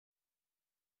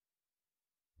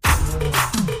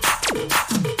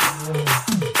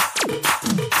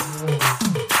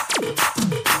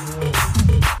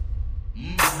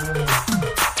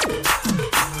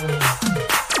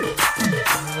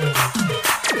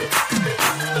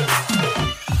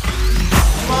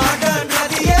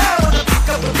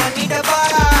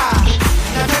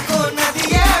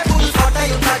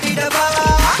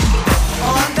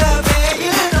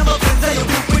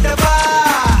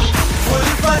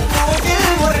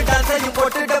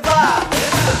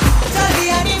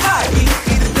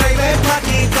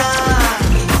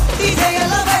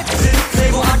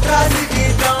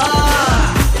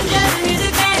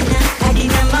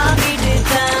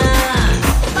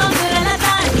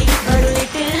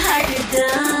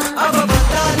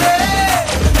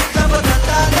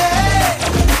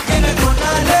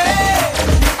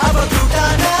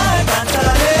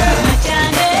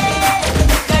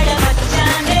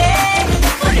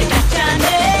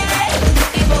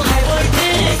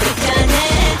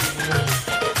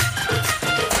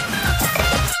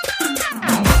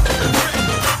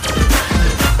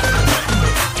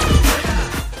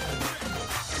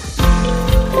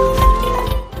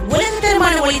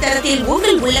இணையதளத்தில்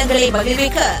உங்கள் உள்ளங்களை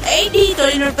மகிழ்விக்க 8D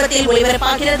தொழில்நுட்பத்தில்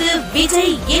ஒளிபரப்பாகிறது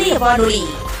விஜய் இணைய வானொலி.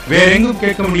 வேறெங்கும்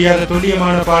கேட்க முடியாத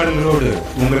துல்லியமான பாடல்களோடு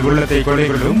உங்கள் உள்ளத்தை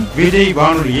கொள்ளைகளும் விஜய்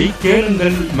வானொலியை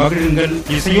கேளுங்கள், மகிழுங்கள்,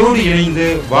 இசையோடு இணைந்து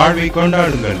வாழ்வை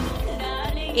கொண்டாடுங்கள்.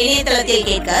 இணையதளத்தில்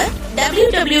கேட்க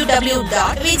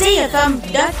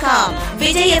www.vijayfm.com.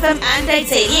 விஜய் எஃப்எம் ஆண்ட்ராய்டு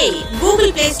செயலியை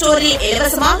கூகுள் பிளே ஸ்டோரில்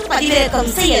இலவசமாக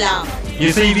பதிவிறக்கம் செய்யலாம்.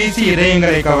 இசை வீசி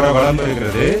இதயங்களை கவர வலம்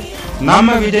வருகிறது நம்ம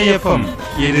விஜய் எஃப்எம்.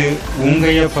 இது உங்க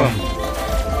எஃப்எம்.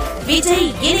 விஜய்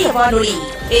இணைய வானொலி.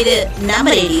 இது நம்ம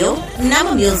ரேடியோ, நம்ம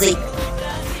மியூசிக்.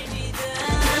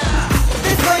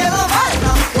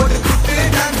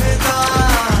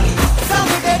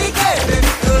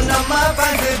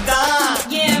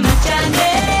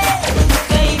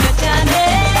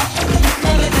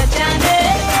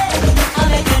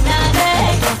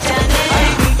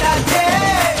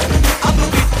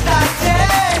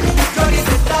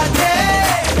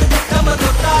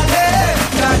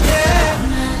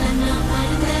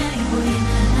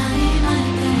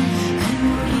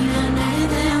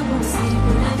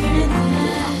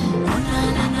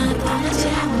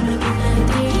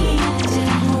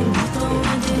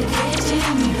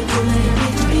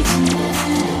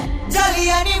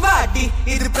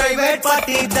 இது பிரைவேட்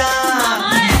பார்ட்டி தான்.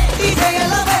 டிஜே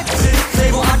எல்லாம் வச்சு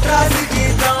செய்வோம் அட்ராசிட்டி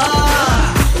தான்.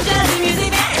 ஜாதி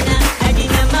மியூசிக் வேணாம், அடி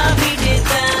நம்ம வீடு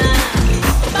தான்.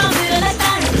 பாம்புல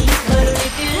தாண்டி ஒரு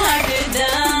லிட்டில் ஹார்ட்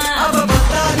தான். அவ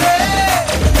வந்தாலே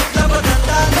நம்ம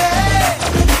தந்தாலே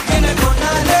என்ன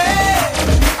கொண்டாலே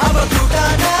அவ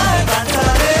கூட்டானா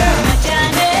வந்தாலே.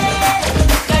 மச்சானே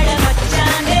கட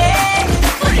மச்சானே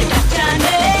ஒரு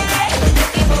மச்சானே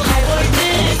இப்போ ஹை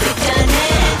வோல்டேஜ் மச்சானே.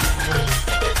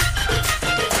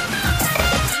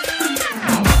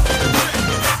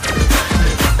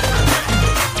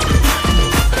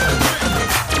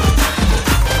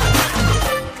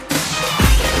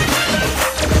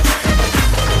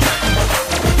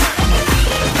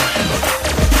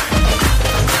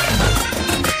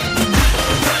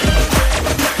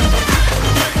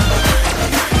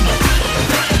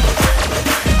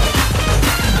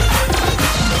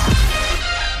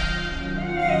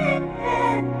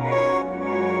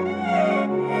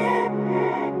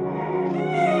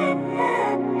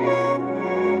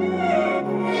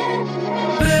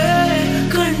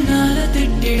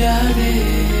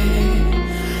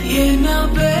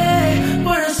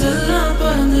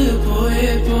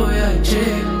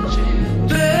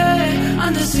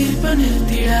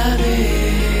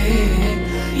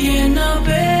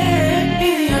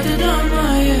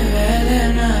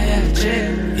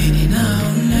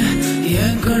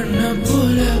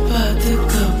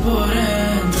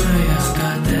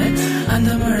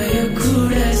 அந்த மழைய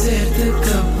கூட சேர்த்துக்க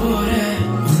போறேன்.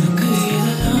 உனக்கு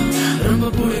இதெல்லாம் ரொம்ப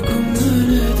பிடிக்கும்னு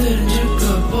தெரிஞ்சுக்க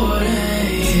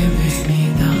போறேன்.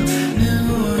 நீதான்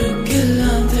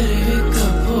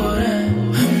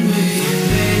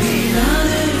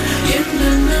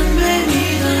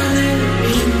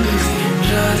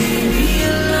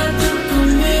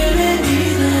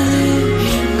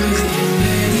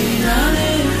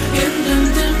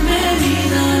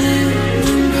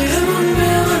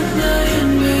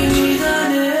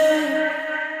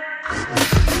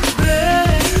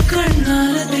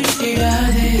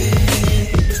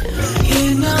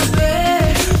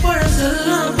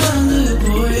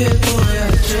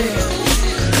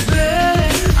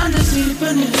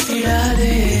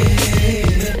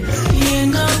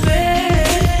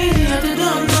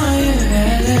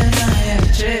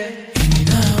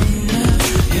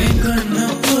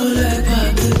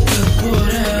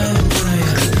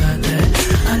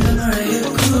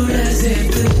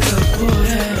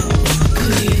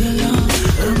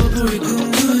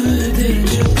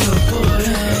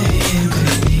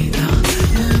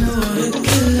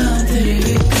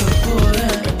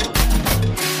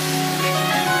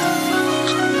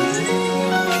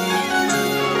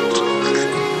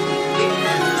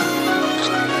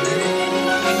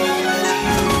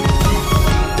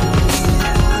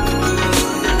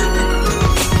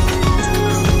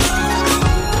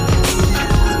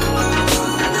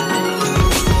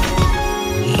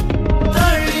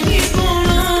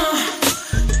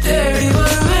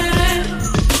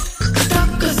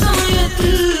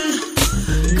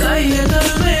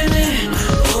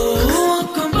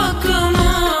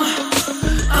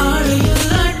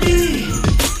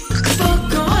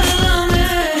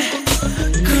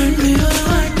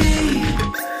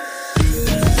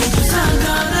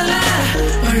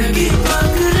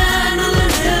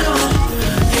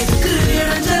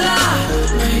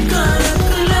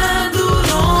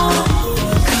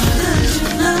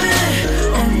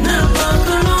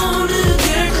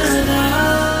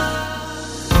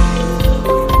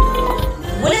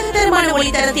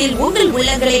தளத்தில் உங்கள்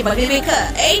உள்ளங்களை மகிழ்விக்க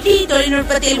 8D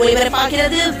தொழில்நுட்பத்தில்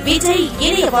ஒளிபரப்பாகிறது விஜய்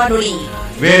இணைய வானொலி.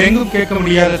 வேறெங்கும் கேட்க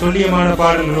முடியாத துல்லியமான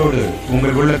பாடல்களோடு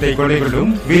உங்கள் உள்ளத்தை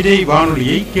கொள்ளைகொள்ளும் விஜய்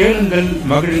வானொலியை கேளுங்கள்,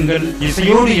 மகிழுங்கள்,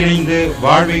 இசையோடு இணைந்து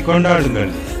வாழ்வை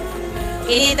கொண்டாடுங்கள்.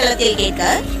 இணையதளத்தில் கேட்க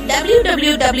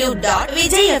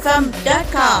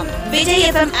www.vijayfm.com. விஜய்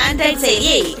எஃப்எம் ஆண்ட்ராய்டு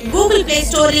செயலியை கூகுள் பிளே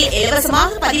ஸ்டோரில்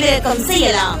இலவசமாக பதிவிறக்கம்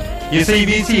செய்யலாம். இசை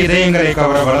வீசி இதயங்களை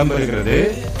கவர வலம் வருகிறது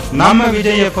நம்ம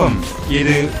விஜய் எஃப்எம்.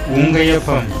 இது உங்க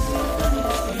எஃப்எம்.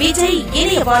 விஜய்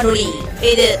இணைய வானொலி.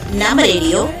 இது நம்ம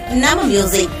ரேடியோ, நம்ம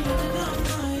மியூசிக்.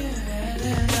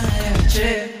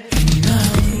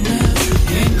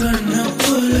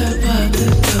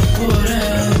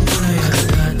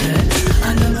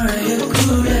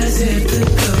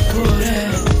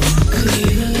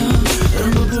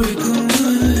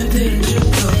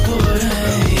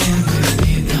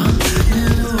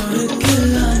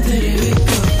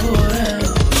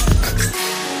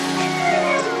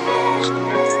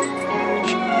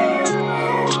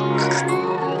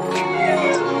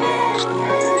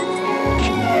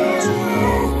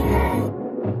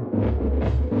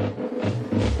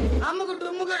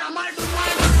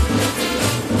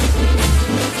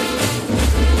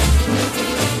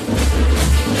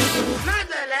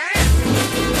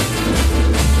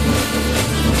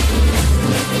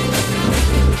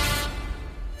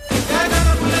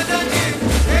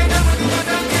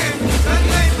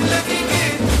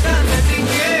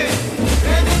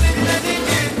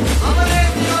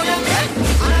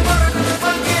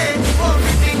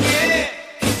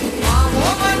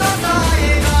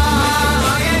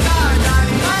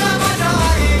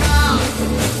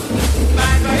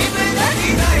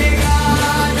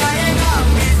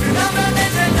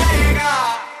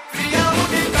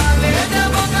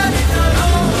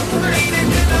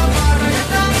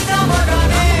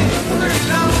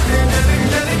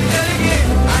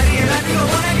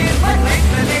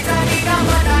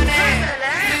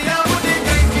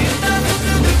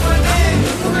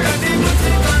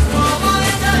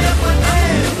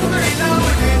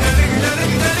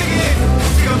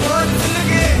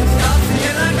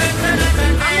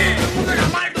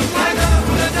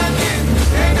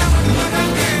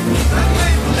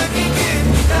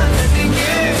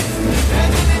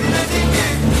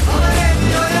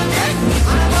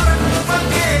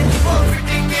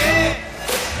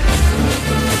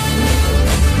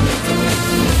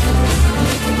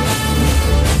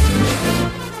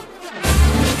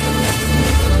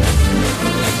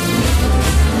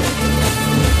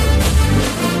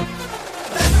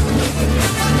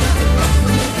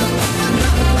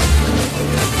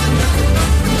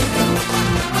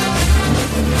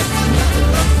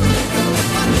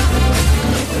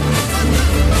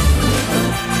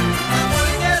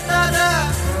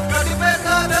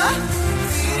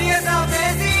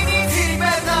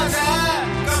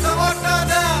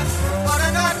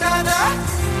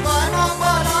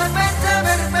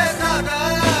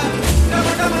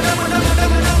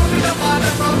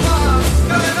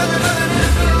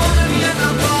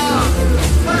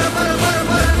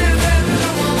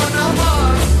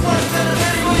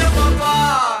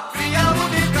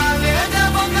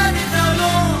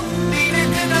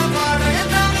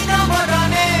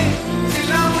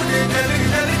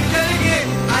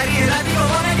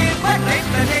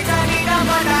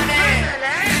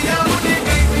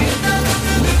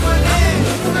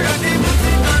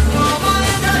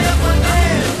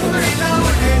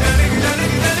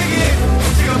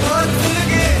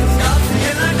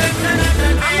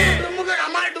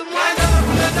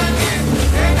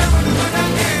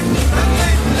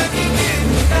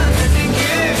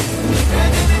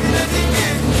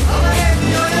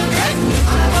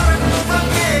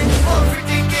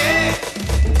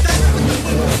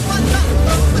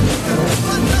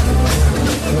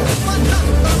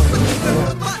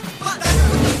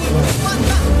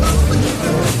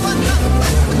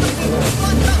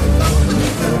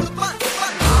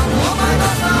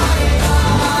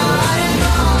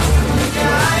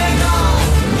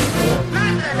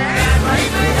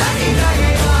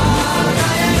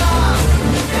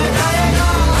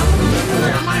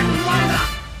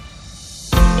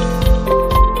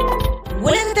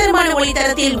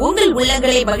 ஒளித்தரத்தில் உங்கள்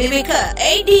உள்ளங்களை மகிழ்விக்க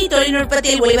 8D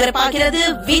தொழில்நுட்பத்தில்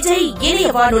ஒளிபரப்பாகிறது விஜய்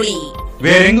இணைய வானொலி.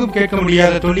 வேறெங்கும் கேட்க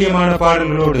முடியாத துல்லியமான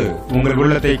பாடல்களோடு உங்கள்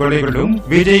உள்ளத்தை கொள்ளைகொள்ளும்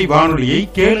விஜய் வானொலியை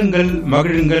கேளுங்கள்,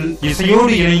 மகிழுங்கள்,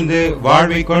 இசையோடு இணைந்து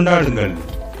வாழ்வை கொண்டாடுங்கள்.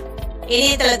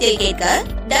 இணையதளத்தில் கேட்க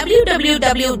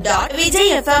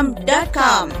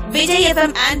www.vijayfm.com. விஜய்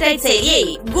எஃப்எம் ஆண்ட்ராய்டு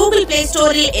செயலியை கூகுள் பிளே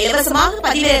ஸ்டோரில் இலவசமாக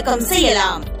பதிவிறக்கம்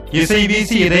செய்யலாம். இசை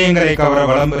வீசி இதயங்களை கவர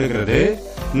வலம் வருகிறது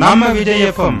நம்ம விஜய்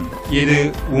எஃப்எம்.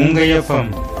 இது உங்க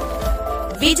எஃப்எம்.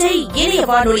 விஜய் இணைய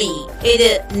வானொலி.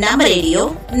 இது நம்ம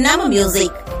ரேடியோ, நம்ம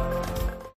மியூசிக்.